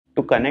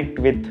To connect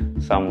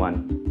with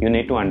someone, you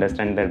need to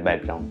understand their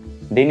background.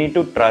 They need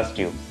to trust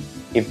you.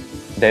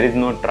 If there is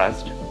no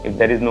trust, if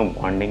there is no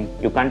bonding,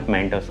 you can't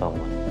mentor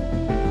someone.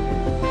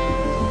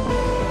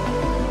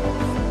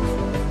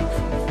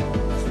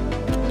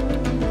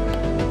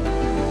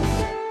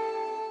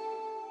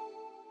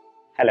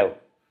 Hello,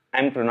 I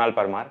am Krunal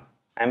Parmar.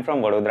 I am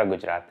from Vadodara,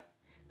 Gujarat.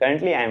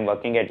 Currently, I am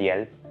working at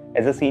Yelp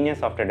as a senior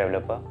software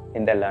developer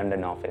in the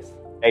London office.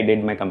 I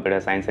did my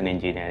computer science and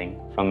engineering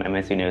from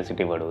MS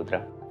University,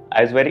 Vadodara.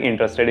 I was very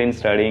interested in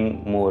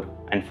studying more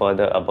and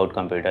further about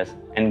computers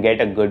and get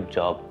a good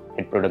job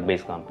at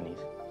product-based companies.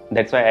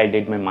 That's why I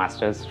did my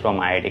master's from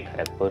IIT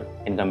Kharagpur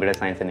in computer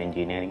science and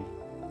engineering.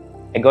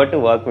 I got to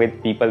work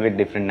with people with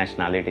different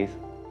nationalities.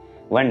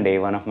 One day,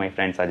 one of my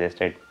friends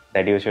suggested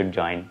that you should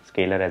join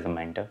Scalar as a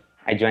mentor.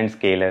 I joined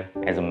Scalar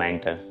as a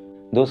mentor.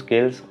 Those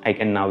skills I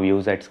can now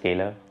use at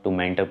Scalar to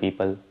mentor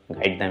people,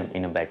 guide them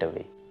in a better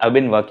way. I've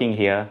been working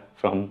here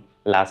from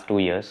last 2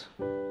 years.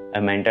 I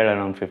mentored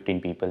around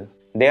 15 people.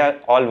 They are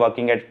all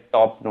working at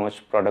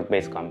top-notch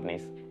product-based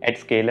companies. At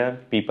Scalar,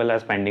 people are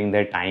spending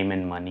their time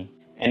and money,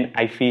 and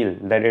I feel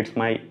that it's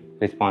my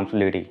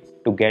responsibility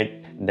to get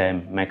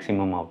the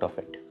maximum out of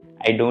it.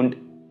 I don't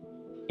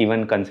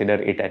even consider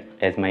it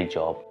as my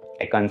job.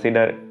 I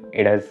consider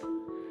it as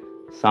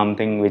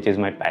something which is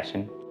my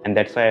passion, and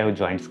that's why I have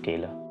joined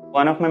Scalar.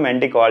 One of my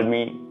mentees called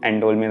me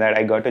and told me that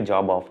I got a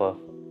job offer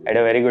at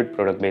a very good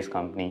product-based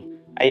company.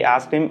 I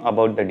asked him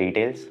about the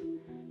details,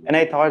 and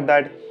I thought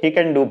that he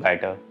can do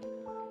better.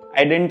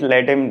 I didn't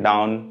let him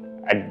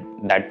down at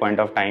that point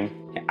of time.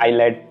 I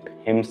let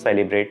him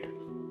celebrate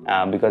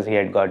because he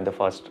had got the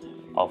first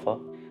offer.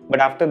 But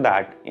after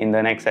that, in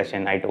the next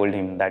session, I told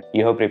him that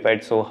you have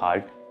prepared so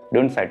hard,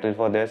 don't settle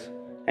for this,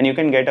 and you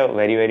can get a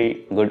very,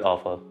 very good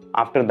offer.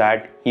 After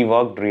that, he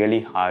worked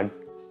really hard.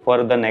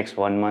 For the next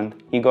 1 month,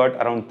 he got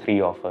around 3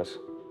 offers,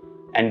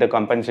 and the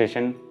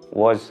compensation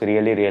was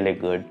really, really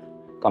good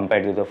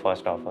compared to the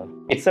first offer.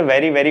 It's a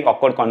very, very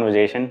awkward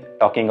conversation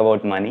talking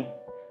about money,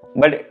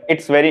 but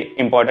it's very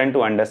important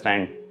to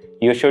understand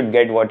you should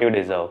get what you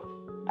deserve.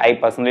 I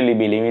personally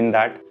believe in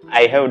that.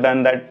 I have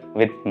done that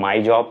with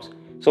my jobs,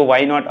 so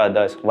why not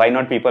others? Why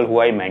not people who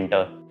I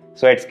mentor?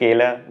 So at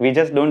Scalar, we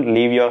just don't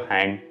leave your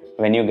hand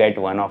when you get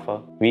one offer.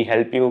 We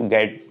help you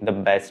get the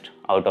best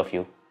out of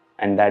you.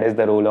 And that is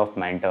the role of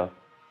mentor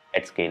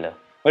at Scalar.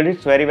 But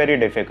it's very, very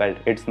difficult.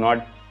 It's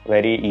not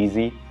very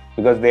easy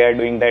because they are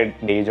doing their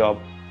day job,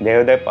 they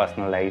have their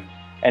personal life,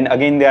 and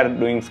again they are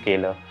doing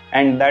Scalar.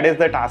 And that is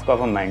the task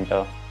of a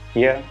mentor.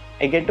 Here,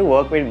 I get to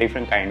work with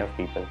different kind of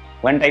people.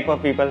 One type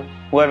of people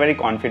who are very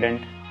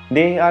confident.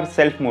 They are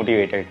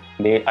self-motivated.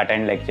 They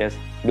attend lectures,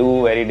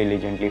 do very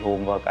diligently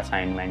homework,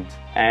 assignments,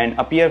 and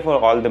appear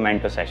for all the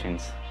mentor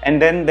sessions. And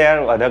then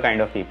there are other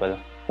kind of people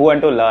who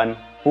want to learn,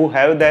 who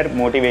have their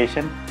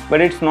motivation,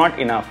 but it's not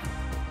enough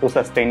to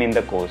sustain in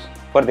the course.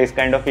 For this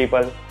kind of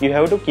people, you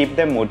have to keep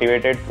them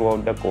motivated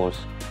throughout the course.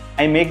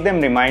 I make them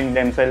remind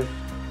themselves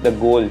the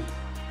goal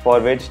for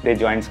which they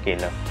joined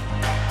Scalar.